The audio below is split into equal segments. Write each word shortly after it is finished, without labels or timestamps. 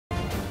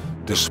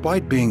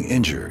Despite being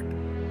injured,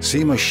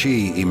 Sima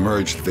Shi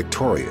emerged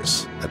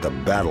victorious at the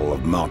Battle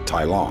of Mount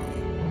Tailong.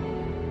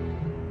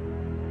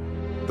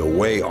 The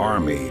Wei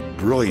army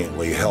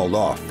brilliantly held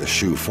off the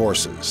Shu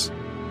forces,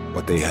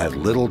 but they had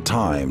little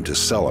time to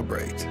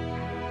celebrate.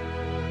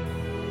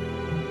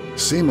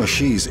 Sima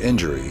Shi's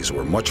injuries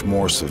were much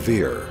more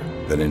severe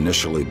than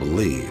initially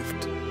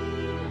believed.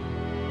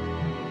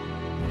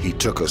 He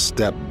took a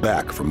step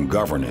back from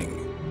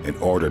governing in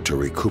order to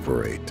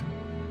recuperate.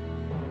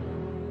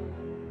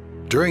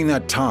 During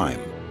that time,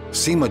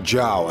 Sima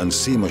Zhao and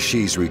Sima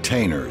Shi's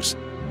retainers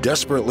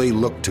desperately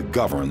looked to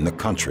govern the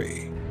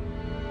country.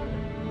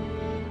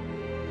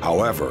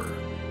 However,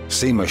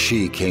 Sima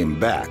Shi came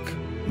back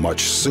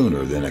much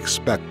sooner than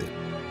expected.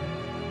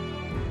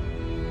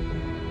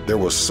 There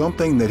was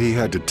something that he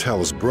had to tell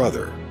his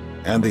brother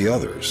and the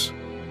others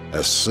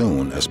as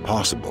soon as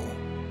possible.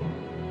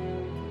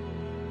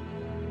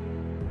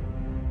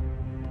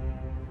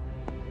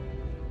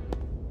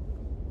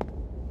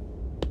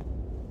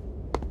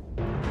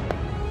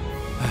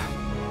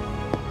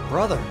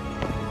 Brother,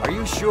 are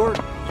you sure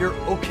you're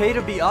okay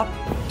to be up?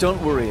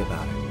 Don't worry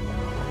about it.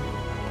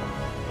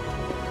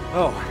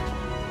 Oh.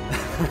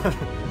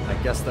 I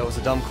guess that was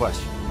a dumb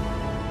question.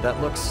 That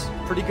looks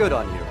pretty good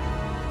on you.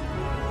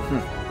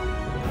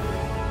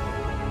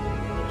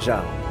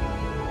 Zhao,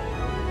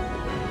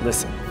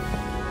 listen.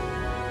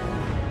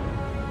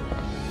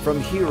 From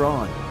here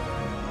on,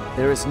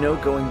 there is no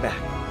going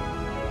back.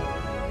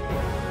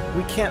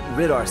 We can't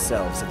rid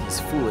ourselves of these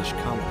foolish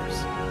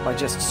commoners by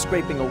just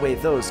scraping away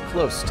those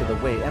close to the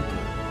Wei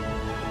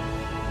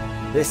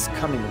Emperor. This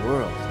coming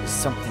world is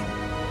something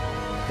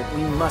that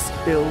we must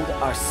build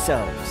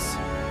ourselves.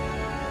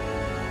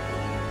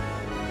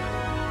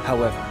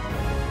 However,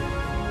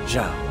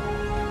 Zhao,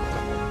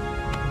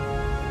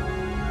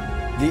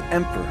 the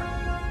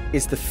Emperor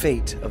is the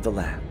fate of the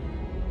land.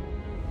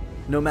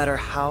 No matter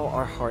how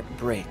our heart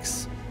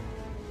breaks,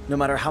 no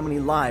matter how many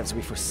lives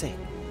we forsake,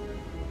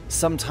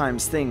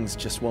 sometimes things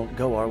just won't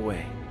go our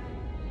way.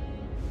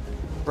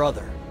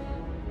 Brother.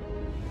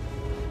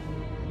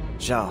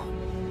 Zhao,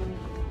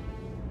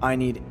 I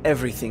need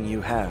everything you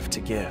have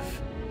to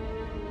give.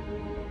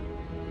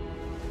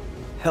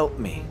 Help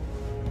me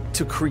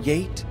to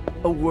create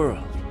a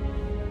world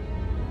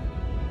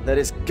that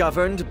is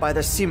governed by the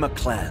Sima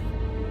clan.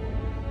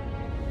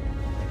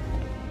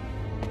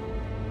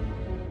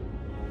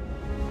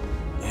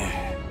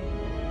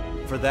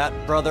 For that,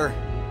 brother,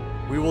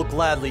 we will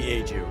gladly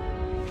aid you.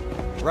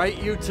 Right,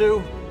 you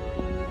two?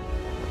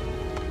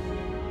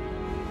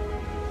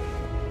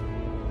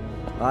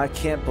 I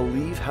can't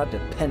believe how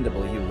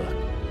dependable you look.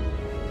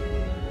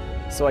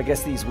 So I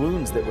guess these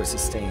wounds that were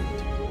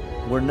sustained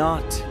were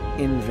not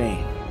in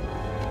vain.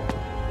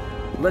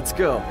 Let's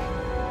go.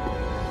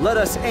 Let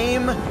us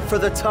aim for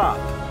the top.